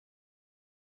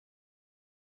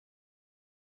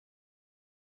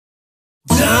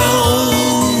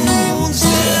downstairs,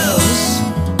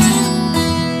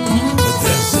 but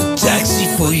there's a taxi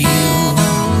for you.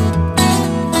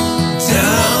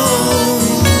 Downstairs,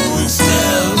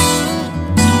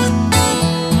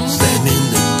 slamming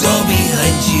the door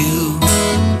behind you.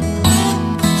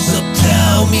 So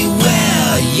tell me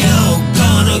where you're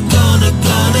gonna go.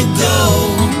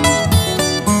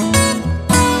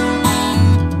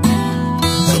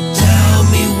 So tell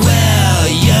me where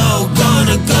you're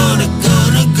gonna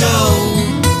go.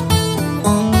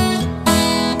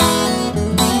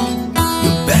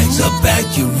 Your bags are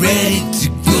packed, you're ready to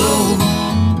go.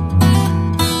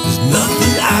 There's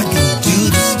nothing I can do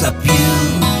to stop you.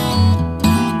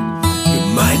 Your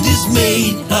mind is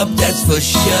made up, that's for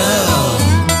sure.